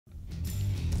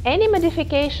Any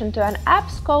modification to an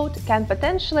app's code can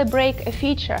potentially break a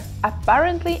feature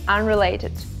apparently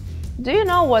unrelated. Do you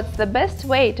know what's the best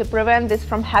way to prevent this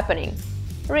from happening?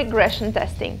 Regression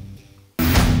testing.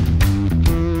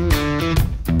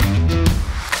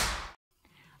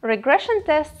 Regression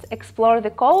tests explore the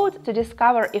code to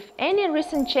discover if any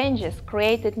recent changes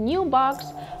created new bugs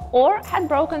or had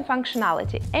broken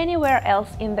functionality anywhere else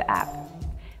in the app.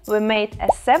 We made a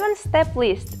 7-step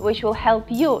list which will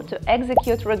help you to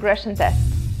execute regression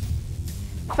tests.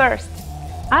 First,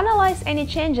 analyze any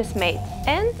changes made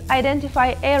and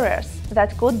identify areas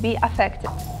that could be affected.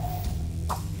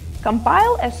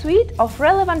 Compile a suite of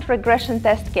relevant regression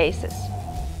test cases.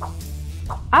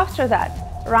 After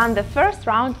that, run the first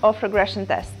round of regression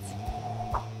tests.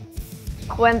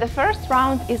 When the first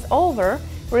round is over,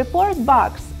 report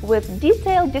bugs with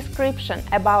detailed description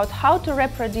about how to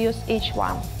reproduce each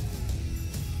one.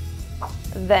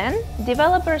 Then,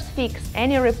 developers fix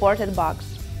any reported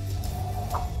bugs.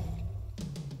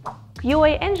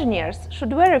 QA engineers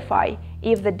should verify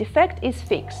if the defect is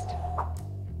fixed.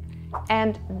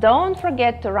 And don't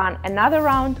forget to run another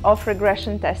round of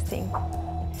regression testing.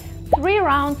 3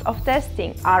 rounds of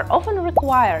testing are often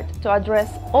required to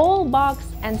address all bugs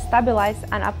and stabilize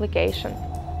an application.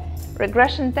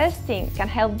 Regression testing can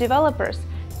help developers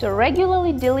to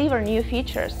regularly deliver new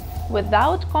features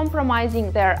without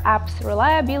compromising their app's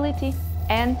reliability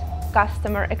and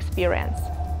customer experience.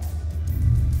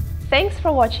 Thanks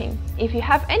for watching. If you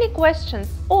have any questions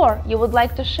or you would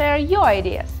like to share your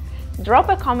ideas, drop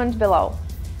a comment below.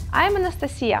 I'm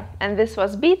Anastasia, and this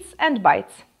was Bits and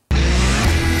Bytes.